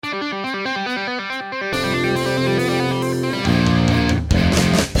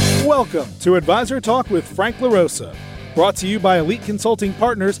Welcome to Advisor Talk with Frank LaRosa. Brought to you by Elite Consulting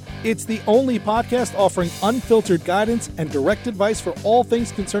Partners, it's the only podcast offering unfiltered guidance and direct advice for all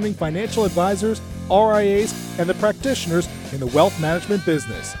things concerning financial advisors, RIAs, and the practitioners in the wealth management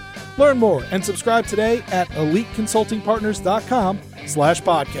business. Learn more and subscribe today at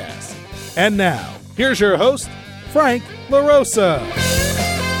eliteconsultingpartners.com/podcast. And now, here's your host, Frank LaRosa.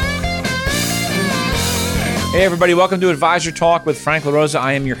 Hey everybody, welcome to Advisor Talk with Frank LaRosa.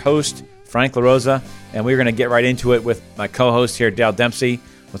 I am your host, Frank LaRosa, and we're going to get right into it with my co-host here, Dale Dempsey.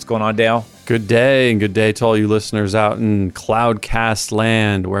 What's going on, Dale? Good day, and good day to all you listeners out in Cloudcast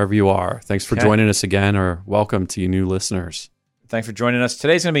land, wherever you are. Thanks for joining us again, or welcome to you new listeners. Thanks for joining us.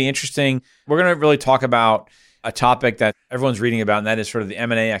 Today's going to be interesting. We're going to really talk about a topic that everyone's reading about, and that is sort of the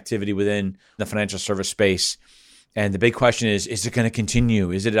M&A activity within the financial service space. And the big question is it going to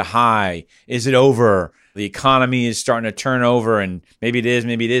continue? Is it a high? Is it over? The economy is starting to turn over, and maybe it is,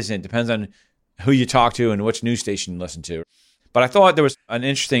 maybe it isn't. It depends on who you talk to and which news station you listen to. But I thought there was an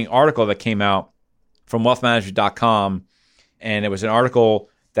interesting article that came out from wealthmanagement.com, and it was an article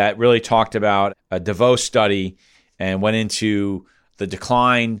that really talked about a Davos study and went into the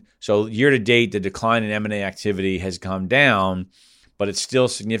decline. So year to date, the decline in M&A activity has come down, but it's still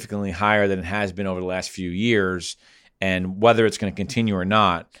significantly higher than it has been over the last few years. And whether it's going to continue or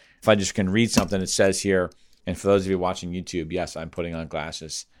not, if I just can read something, it says here, and for those of you watching YouTube, yes, I'm putting on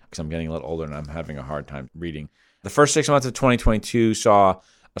glasses because I'm getting a little older and I'm having a hard time reading. The first 6 months of 2022 saw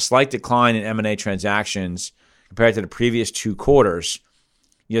a slight decline in M&A transactions compared to the previous 2 quarters,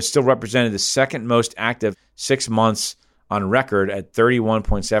 yet still represented the second most active 6 months on record at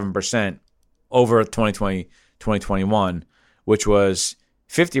 31.7% over 2020-2021, which was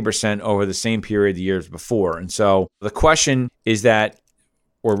 50% over the same period the years before. And so the question is that,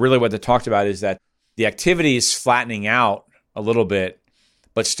 or really what they talked about, is that the activity is flattening out a little bit,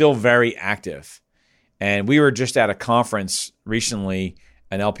 but still very active. And we were just at a conference recently,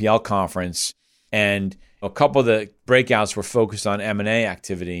 an LPL conference, and a couple of the breakouts were focused on M&A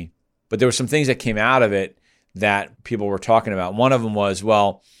activity, but there were some things that came out of it that people were talking about. One of them was,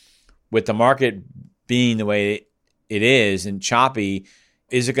 well, with the market being the way it is and choppy,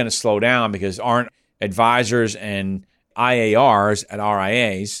 is it going to slow down because aren't advisors and IARs at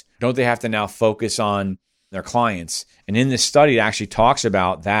RIAs, don't they have to now focus on their clients? And in this study, it actually talks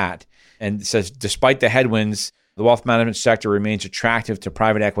about that. And it says, despite the headwinds, the wealth management sector remains attractive to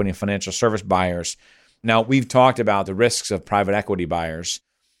private equity and financial service buyers. Now, we've talked about the risks of private equity buyers,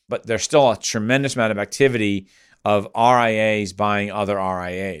 but there's still a tremendous amount of activity of RIAs buying other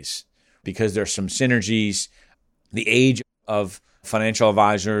RIAs because there's some synergies. The age of financial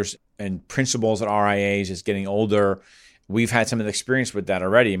advisors and principals at RIAs is getting older. We've had some of the experience with that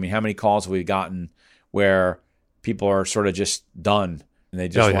already. I mean, how many calls have we gotten where people are sort of just done and they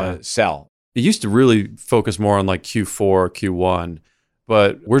just want to sell? It used to really focus more on like Q4, Q1,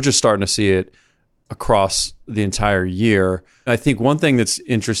 but we're just starting to see it across the entire year. I think one thing that's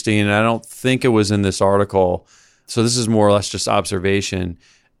interesting, and I don't think it was in this article, so this is more or less just observation,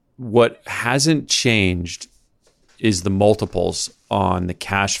 what hasn't changed is the multiples on the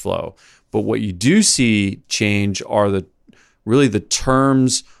cash flow. But what you do see change are the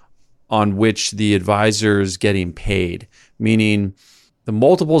terms on which the advisor is getting paid, meaning the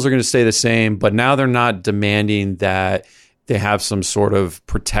multiples are going to stay the same, but now they're not demanding that they have some sort of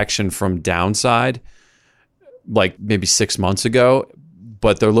protection from downside, like maybe 6 months ago,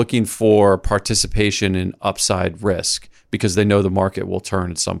 but they're looking for participation in upside risk because they know the market will turn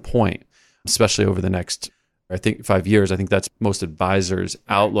at some point, especially over the next, I think, 5 years. I think that's most advisors'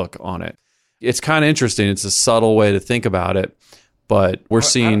 outlook on it. It's kind of interesting. It's a subtle way to think about it, but we're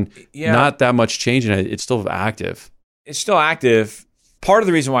seeing not that much change in it. It's still active. It's still active. Part of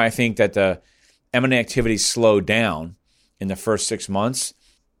the reason why I think that the M&A activity slowed down in the first 6 months,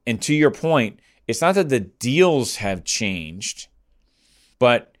 and to your point, it's not that the deals have changed,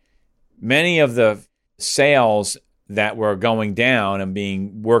 but many of the sales that were going down and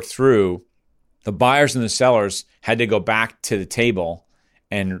being worked through, the buyers and the sellers had to go back to the table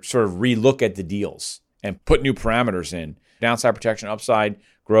and sort of relook at the deals and put new parameters in. Downside protection, upside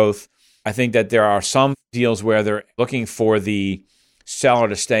growth. I think that there are some deals where they're looking for the seller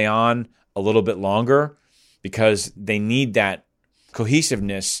to stay on a little bit longer because they need that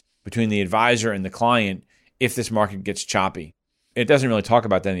cohesiveness between the advisor and the client if this market gets choppy. It doesn't really talk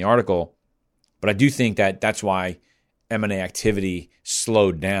about that in the article, but I do think that that's why M&A activity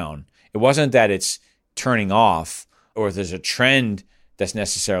slowed down. It wasn't that it's turning off or there's a trend that's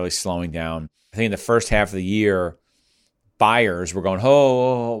necessarily slowing down. I think in the first half of the year, buyers were going,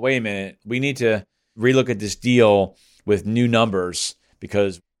 oh, wait a minute. We need to relook at this deal with new numbers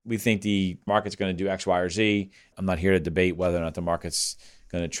because we think the market's going to do X, Y, or Z. I'm not here to debate whether or not the market's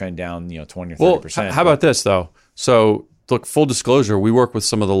going to trend down, 20 or 30%. Well, how about this though? So look, full disclosure, we work with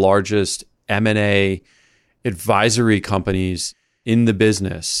some of the largest M&A advisory companies in the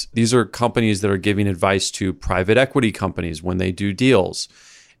business. These are companies that are giving advice to private equity companies when they do deals.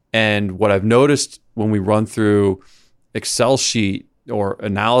 And what I've noticed when we run through Excel sheet or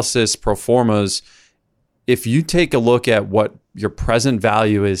analysis pro formas, if you take a look at what your present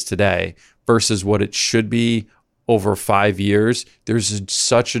value is today versus what it should be over 5 years, there's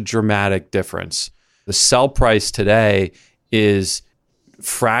such a dramatic difference. The sell price today is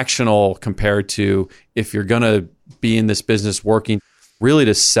fractional compared to if you're going to be in this business working really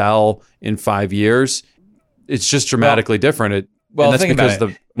to sell in 5 years. It's just dramatically different. And that's because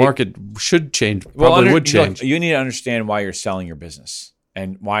the market should change, probably would change. Look, you need to understand why you're selling your business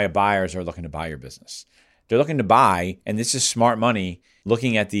and why buyers are looking to buy your business. They're looking to buy, and this is smart money,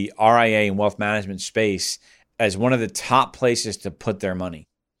 looking at the RIA and wealth management space as one of the top places to put their money.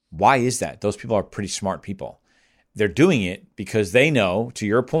 Why is that? Those people are pretty smart people. They're doing it because they know, to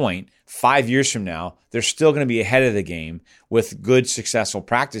your point, 5 years from now, they're still going to be ahead of the game with good, successful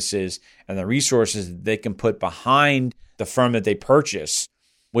practices and the resources that they can put behind the firm that they purchase,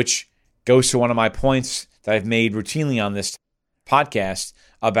 which goes to one of my points that I've made routinely on this podcast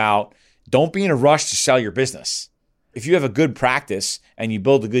about don't be in a rush to sell your business. If you have a good practice and you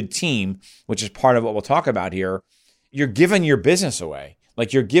build a good team, which is part of what we'll talk about here, you're giving your business away.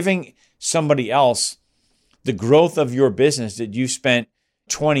 Like you're giving somebody else the growth of your business that you spent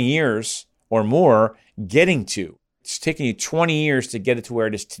 20 years or more getting to. It's taking you 20 years to get it to where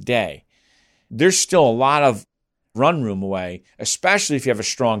it is today. There's still a lot of run room away, especially if you have a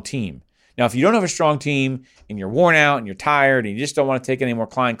strong team. Now, if you don't have a strong team and you're worn out and you're tired and you just don't want to take any more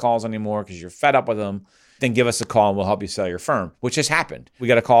client calls anymore because you're fed up with them, then give us a call and we'll help you sell your firm, which has happened. We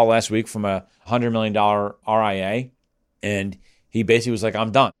got a call last week from a $100 million RIA, and he basically was like,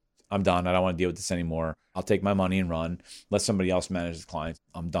 I'm done. I don't want to deal with this anymore. I'll take my money and run. Let somebody else manage the clients.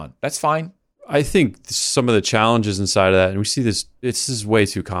 I'm done. That's fine. I think some of the challenges inside of that, and we see this is way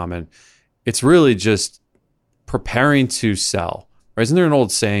too common. It's really just preparing to sell. Right? Isn't there an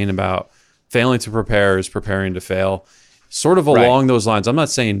old saying about failing to prepare is preparing to fail? Sort of along those lines. I'm not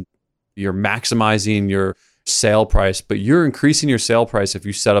saying you're maximizing your sale price, but you're increasing your sale price if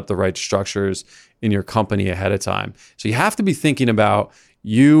you set up the right structures in your company ahead of time. So you have to be thinking about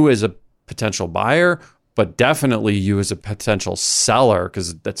you as a potential buyer, but definitely you as a potential seller,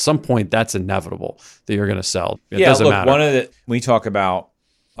 because at some point that's inevitable that you're going to sell. It doesn't matter. When we talk about,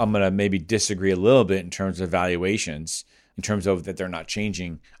 I'm going to maybe disagree a little bit in terms of valuations, in terms of that they're not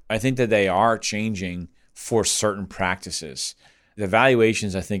changing. I think that they are changing for certain practices. The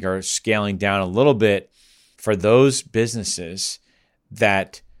valuations, I think, are scaling down a little bit for those businesses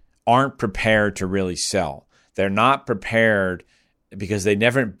that aren't prepared to really sell. They're not prepared because they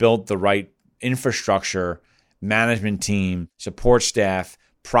never built the right infrastructure, management team, support staff,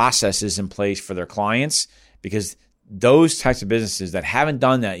 processes in place for their clients, because those types of businesses that haven't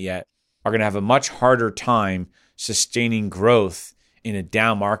done that yet are going to have a much harder time sustaining growth in a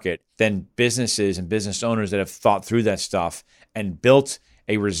down market than businesses and business owners that have thought through that stuff and built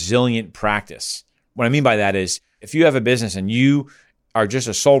a resilient practice. What I mean by that is if you have a business and you are just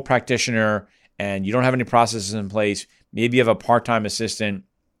a sole practitioner and you don't have any processes in place, maybe you have a part-time assistant,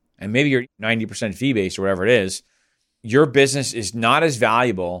 and maybe you're 90% fee-based or whatever it is, your business is not as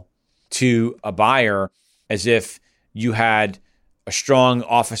valuable to a buyer as if you had a strong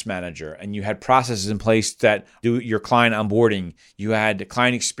office manager and you had processes in place that do your client onboarding. You had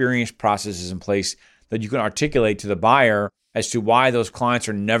client experience processes in place that you can articulate to the buyer as to why those clients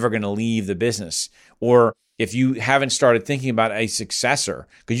are never going to leave the business. Or if you haven't started thinking about a successor,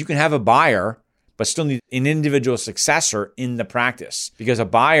 because you can have a buyer but still need an individual successor in the practice, because a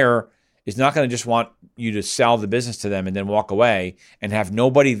buyer is not going to just want you to sell the business to them and then walk away and have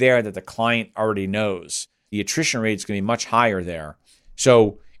nobody there that the client already knows. The attrition rate is going to be much higher there.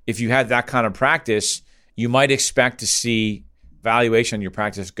 So if you have that kind of practice, you might expect to see valuation on your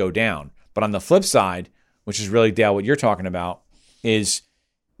practice go down. But on the flip side, which is really, Dale, what you're talking about, is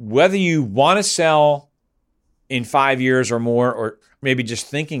whether you want to sell in 5 years or more, or maybe just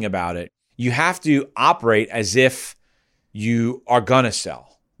thinking about it, you have to operate as if you are going to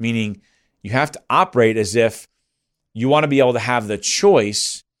sell. Meaning you have to operate as if you want to be able to have the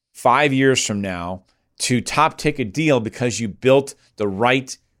choice 5 years from now to top ticket deal because you built the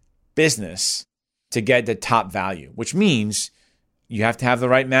right business to get the top value, which means you have to have the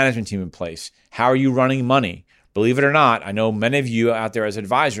right management team in place. How are you running money? believe it or not, I know many of you out there as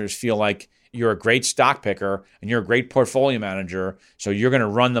advisors feel like you're a great stock picker and you're a great portfolio manager, so you're going to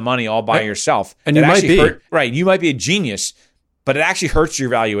run the money all by yourself. And you might be. Right, you might be a genius, but it actually hurts your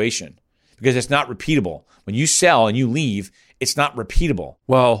valuation because it's not repeatable. When you sell and you leave, it's not repeatable.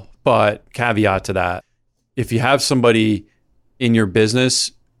 Well, but caveat to that, if you have somebody in your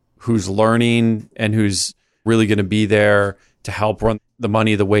business who's learning and who's really going to be there to help run the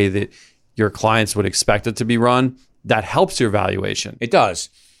money the way that your clients would expect it to be run, that helps your valuation. It does.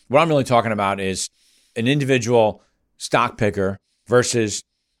 What I'm really talking about is an individual stock picker versus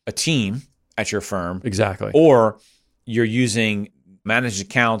a team at your firm. Exactly. Or you're using managed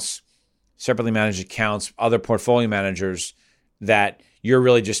accounts, separately managed accounts, other portfolio managers that you're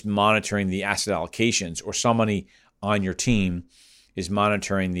really just monitoring the asset allocations, or somebody on your team is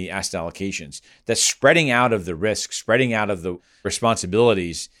monitoring the asset allocations. That spreading out of the risk, spreading out of the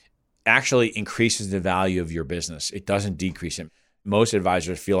responsibilities actually increases the value of your business. It doesn't decrease it. Most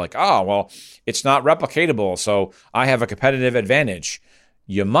advisors feel like, oh, well, it's not replicatable, so I have a competitive advantage.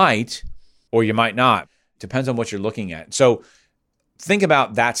 You might, or you might not. Depends on what you're looking at. So think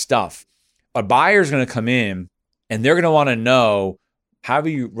about that stuff. A buyer is going to come in and they're going to want to know, how are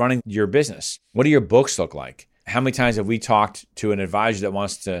you running your business? What do your books look like? How many times have we talked to an advisor that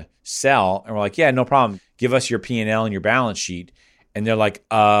wants to sell and we're like, yeah, no problem. Give us your P&L and your balance sheet. And they're like,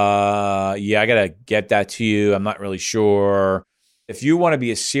 yeah, I got to get that to you. I'm not really sure. If you want to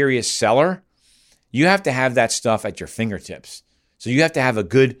be a serious seller, you have to have that stuff at your fingertips. So you have to have a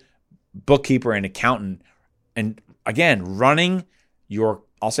good bookkeeper and accountant. And again, running your,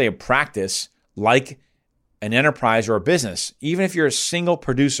 I'll say, a practice like an enterprise or a business. Even if you're a single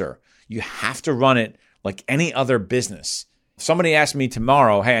producer, you have to run it like any other business. If somebody asks me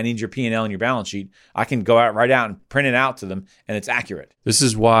tomorrow, hey, I need your P&L and your balance sheet, I can go out right out and print it out to them, and it's accurate. This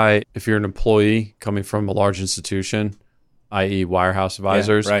is why if you're an employee coming from a large institution, i.e. wirehouse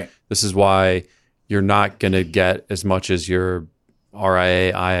advisors, right. This is why you're not going to get as much as your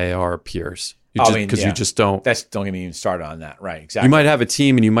RIA, IAR peers. Because you just don't. Don't get me even started on that. Right, exactly. You might have a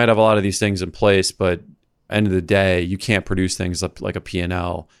team and you might have a lot of these things in place, but end of the day, you can't produce things like a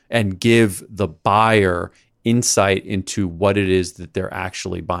P&L and give the buyer insight into what it is that they're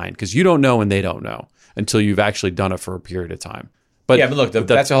actually buying, because you don't know and they don't know until you've actually done it for a period of time. But look,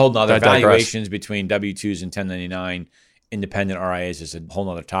 that's a whole nother valuations between W-2s and 1099 independent RIAs is a whole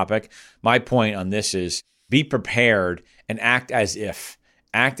nother topic. My point on this is be prepared and act as if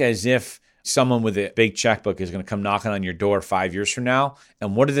someone with a big checkbook is going to come knocking on your door 5 years from now.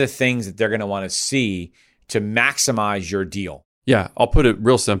 And what are the things that they're going to want to see to maximize your deal? Yeah, I'll put it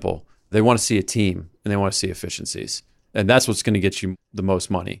real simple. They want to see a team and they want to see efficiencies. And that's what's going to get you the most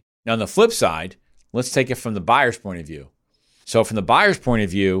money. Now, on the flip side, let's take it from the buyer's point of view. So from the buyer's point of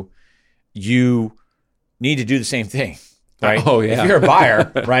view, you need to do the same thing, right? Oh, yeah. If you're a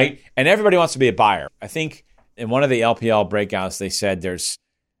buyer, right? And everybody wants to be a buyer. I think in one of the LPL breakouts, they said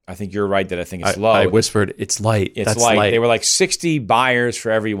I think you're right that I think it's low. I whispered, it's light. That's light. They were like 60 buyers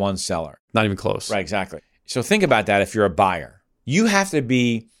for every one seller. Not even close. Right, exactly. So think about that if you're a buyer. You have to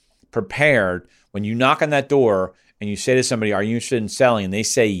be prepared when you knock on that door and you say to somebody, are you interested in selling? And they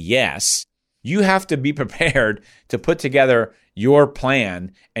say yes. You have to be prepared to put together your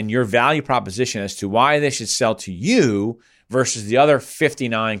plan and your value proposition as to why they should sell to you versus the other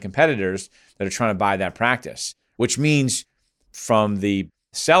 59 competitors that are trying to buy that practice, which means from the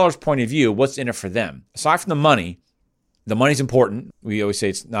seller's point of view, what's in it for them? Aside from the money's important. We always say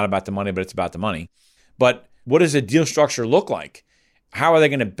it's not about the money, but it's about the money. But what does a deal structure look like? How are they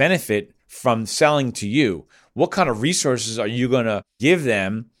going to benefit from selling to you? What kind of resources are you going to give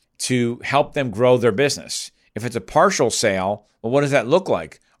them to help them grow their business? If it's a partial sale, well, what does that look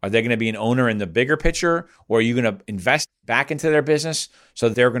like? Are they going to be an owner in the bigger picture, or are you going to invest back into their business so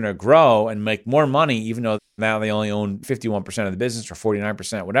that they're going to grow and make more money, even though now they only own 51% of the business or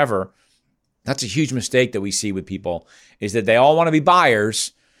 49%, whatever? That's a huge mistake that we see with people, is that they all want to be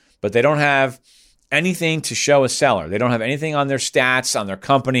buyers, but they don't have anything to show a seller. They don't have anything on their stats, on their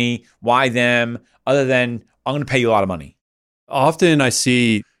company, why them, other than I'm going to pay you a lot of money. Often I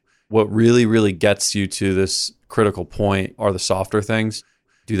see what really, really gets you to this critical point are the softer things.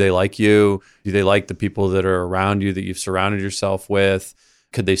 Do they like you? Do they like the people that are around you that you've surrounded yourself with?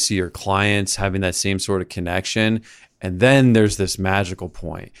 Could they see your clients having that same sort of connection? And then there's this magical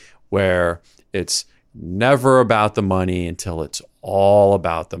point where it's never about the money until it's all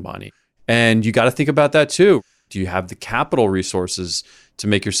about the money. And you got to think about that too. Do you have the capital resources to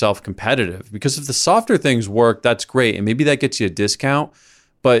make yourself competitive? Because if the softer things work, that's great. And maybe that gets you a discount,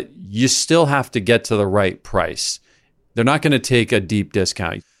 but you still have to get to the right price. They're not going to take a deep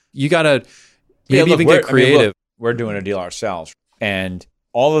discount. You got to maybe even get creative. we're doing a deal ourselves. And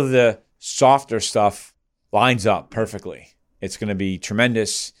all of the softer stuff lines up perfectly. It's going to be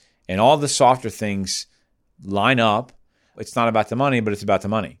tremendous. And all the softer things line up. It's not about the money, but it's about the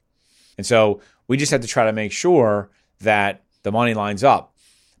money. And so we just have to try to make sure that the money lines up.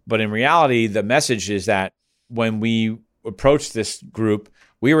 But in reality, the message is that when we approached this group,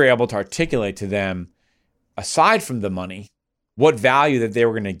 we were able to articulate to them, aside from the money, what value that they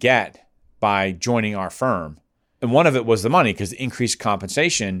were going to get by joining our firm. And one of it was the money, because the increased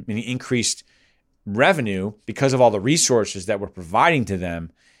compensation, meaning increased revenue because of all the resources that we're providing to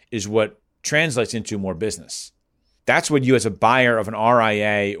them, is what translates into more business. That's what you as a buyer of an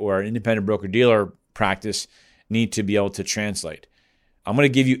RIA or an independent broker-dealer practice need to be able to translate. I'm going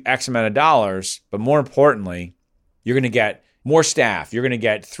to give you X amount of dollars, but more importantly, you're going to get more staff. You're going to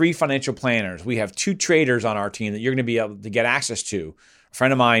get 3 financial planners. We have 2 traders on our team that you're going to be able to get access to. A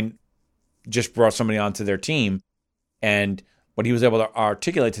friend of mine just brought somebody onto their team, and what he was able to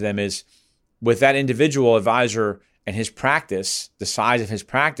articulate to them is, with that individual advisor and his practice, the size of his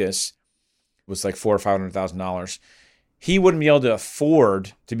practice was like $400,000 or $500,000. He wouldn't be able to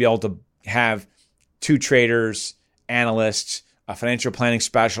afford to be able to have 2 traders, analysts, a financial planning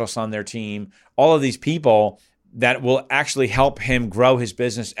specialist on their team, all of these people that will actually help him grow his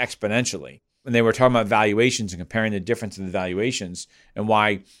business exponentially. And they were talking about valuations and comparing the difference in the valuations, and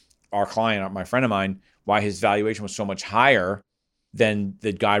why our client, my friend of mine, why his valuation was so much higher than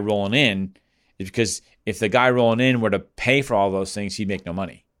the guy rolling in is because if the guy rolling in were to pay for all those things, he'd make no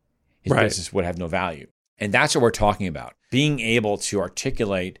money. His business would have no value. And that's what we're talking about. Being able to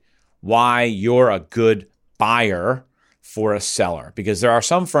articulate why you're a good buyer for a seller. Because there are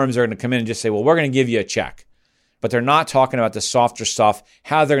some firms that are going to come in and just say, well, we're going to give you a check. But they're not talking about the softer stuff,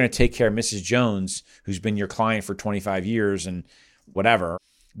 how they're going to take care of Mrs. Jones, who's been your client for 25 years and whatever.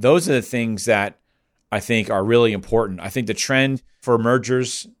 Those are the things that I think are really important. I think the trend for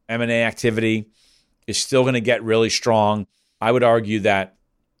mergers, M&A activity is still going to get really strong. I would argue that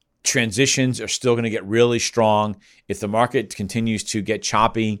transitions are still going to get really strong. If the market continues to get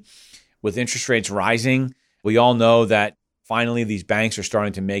choppy with interest rates rising, we all know that finally these banks are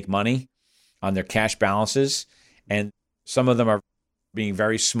starting to make money on their cash balances. And some of them are being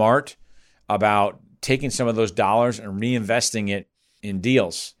very smart about taking some of those dollars and reinvesting it in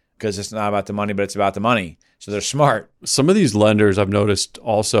deals, because it's not about the money, but it's about the money. So they're smart. Some of these lenders I've noticed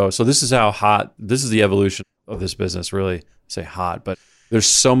also, so this is how hot, this is the evolution of this business, really. I say hot, but there's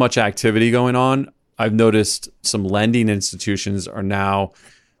so much activity going on. I've noticed some lending institutions are now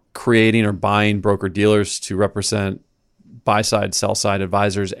creating or buying broker-dealers to represent buy-side, sell-side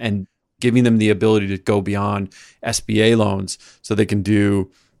advisors and giving them the ability to go beyond SBA loans so they can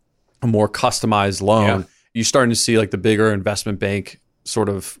do a more customized loan. Yeah. You're starting to see like the bigger investment bank sort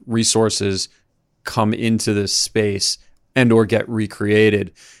of resources come into this space and or get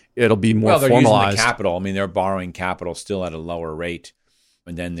recreated. It'll be more they're formalized. Using the capital. I mean, they're borrowing capital still at a lower rate,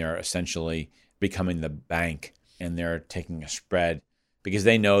 and then they're essentially becoming the bank, and they're taking a spread because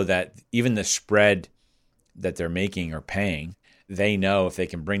they know that even the spread that they're making or paying, they know if they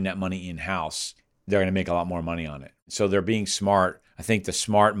can bring that money in-house, they're going to make a lot more money on it. So they're being smart. I think the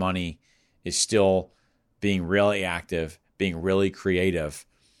smart money is still being really active, being really creative,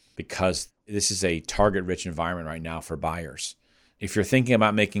 because this is a target-rich environment right now for buyers. If you're thinking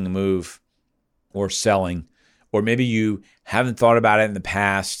about making a move or selling, or maybe you haven't thought about it in the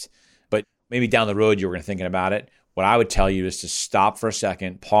past, but maybe down the road you were thinking about it, what I would tell you is to stop for a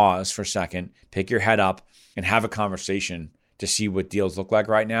second, pause for a second, pick your head up, and have a conversation to see what deals look like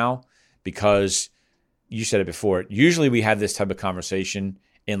right now. Because you said it before, usually we have this type of conversation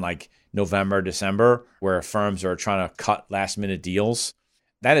in like November, December, where firms are trying to cut last-minute deals.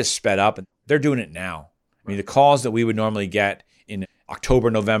 That is sped up, and they're doing it now. I mean, the calls that we would normally get in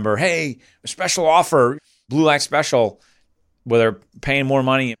October, November, hey, a special offer, blue light special, where they're paying more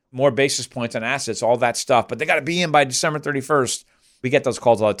money, more basis points on assets, all that stuff, but they got to be in by December 31st. We get those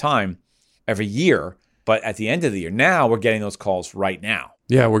calls all the time, every year, but at the end of the year. Now we're getting those calls right now.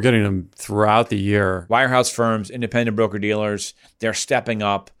 Yeah, we're getting them throughout the year. Wirehouse firms, independent broker-dealers, they're stepping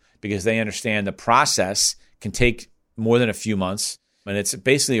up because they understand the process can take more than a few months, and it's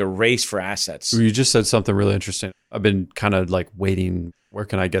basically a race for assets. You just said something really interesting. I've been kind of like waiting, where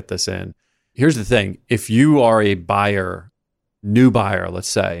can I get this in? Here's the thing. If you are a buyer, new buyer, let's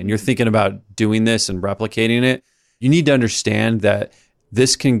say, and you're thinking about doing this and replicating it, you need to understand that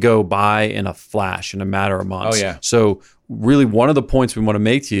this can go by in a flash, in a matter of months. Oh, yeah. So really one of the points we want to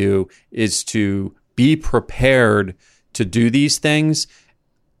make to you is to be prepared to do these things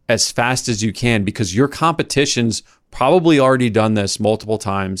as fast as you can, because your competition's probably already done this multiple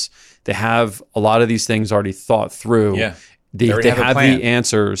times. They have a lot of these things already thought through. Yeah. They already have a have plan. the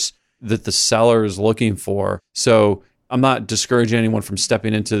answers that the seller is looking for. So I'm not discouraging anyone from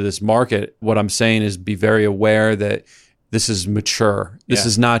stepping into this market. What I'm saying is be very aware that this is mature. This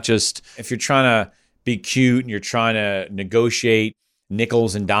is not just... If you're trying to be cute and you're trying to negotiate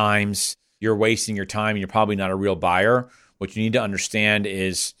nickels and dimes, you're wasting your time and you're probably not a real buyer. What you need to understand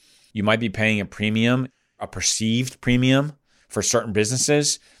is you might be paying a premium, a perceived premium for certain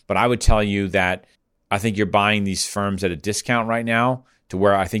businesses, but I would tell you that I think you're buying these firms at a discount right now to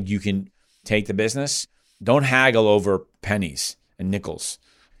where I think you can take the business. Don't haggle over pennies and nickels.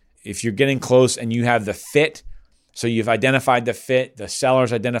 If you're getting close and you have the fit, so you've identified the fit, the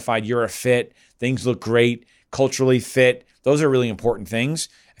seller's identified you're a fit, things look great, culturally fit, those are really important things.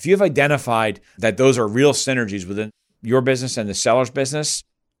 If you have identified that those are real synergies within your business and the seller's business,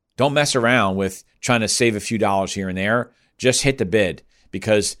 don't mess around with trying to save a few dollars here and there. Just hit the bid,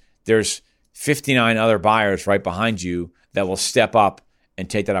 because there's 59 other buyers right behind you that will step up and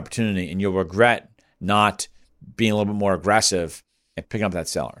take that opportunity, and you'll regret not being a little bit more aggressive and picking up that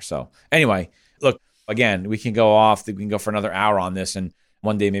seller. So anyway, look, again, we can go for another hour on this, and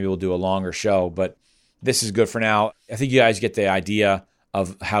one day maybe we'll do a longer show, but this is good for now. I think you guys get the idea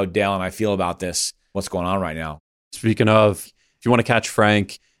of how Dale and I feel about this, what's going on right now. Speaking of, if you want to catch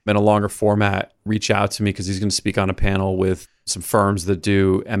Frank in a longer format, reach out to me, because he's going to speak on a panel with some firms that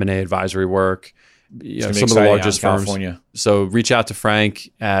do M&A advisory work. Some of the largest firms. California. So reach out to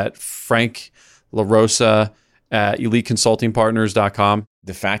Frank at Frank LaRosa at EliteConsultingPartners.com.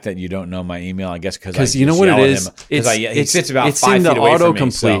 The fact that you don't know my email, I guess, because you know what it is? He sits about it's 5 in feet the away from me.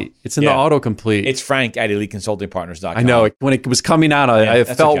 autocomplete. It's in the autocomplete. It's Frank at EliteConsultingPartners.com. I know. When it was coming out, I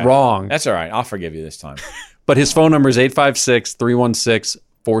felt wrong. That's all right. I'll forgive you this time. But his phone number is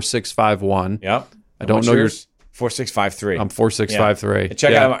 856-316-4651. Yep. I don't know yours. 4653. I'm 4653. And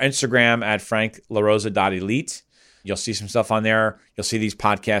check out our Instagram at franklarosa.elite. You'll see some stuff on there. You'll see these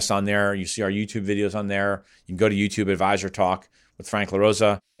podcasts on there. You see our YouTube videos on there. You can go to YouTube Advisor Talk with Frank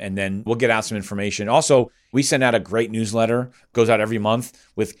LaRosa, and then we'll get out some information. Also, we send out a great newsletter, goes out every month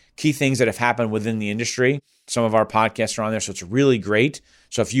with key things that have happened within the industry. Some of our podcasts are on there, so it's really great.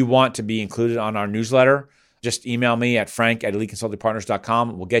 So if you want to be included on our newsletter, just email me at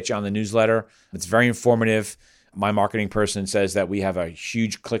frank@eliteconsultingpartners.com. We'll get you on the newsletter. It's very informative. My marketing person says that we have a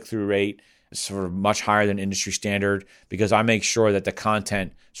huge click-through rate, sort of much higher than industry standard, because I make sure that the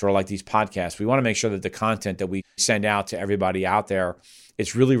content, sort of like these podcasts, we want to make sure that the content that we send out to everybody out there,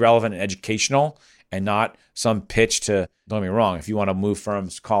 it's really relevant and educational, and not some pitch to, don't get me wrong, if you want to move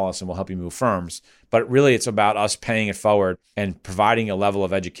firms, call us and we'll help you move firms. But really, it's about us paying it forward and providing a level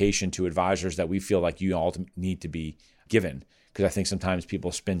of education to advisors that we feel like you all need to be given. Because I think sometimes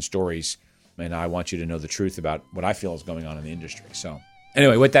people spin stories, and I want you to know the truth about what I feel is going on in the industry. So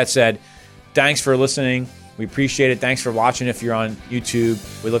anyway, with that said, thanks for listening. We appreciate it. Thanks for watching if you're on YouTube.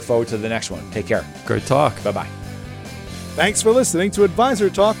 We look forward to the next one. Take care. Great talk. Bye-bye. Thanks for listening to Advisor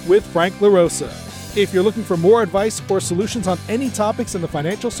Talk with Frank LaRosa. If you're looking for more advice or solutions on any topics in the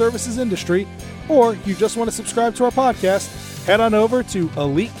financial services industry, or you just want to subscribe to our podcast, head on over to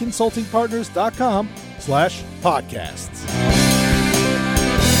EliteConsultingPartners.com/podcasts.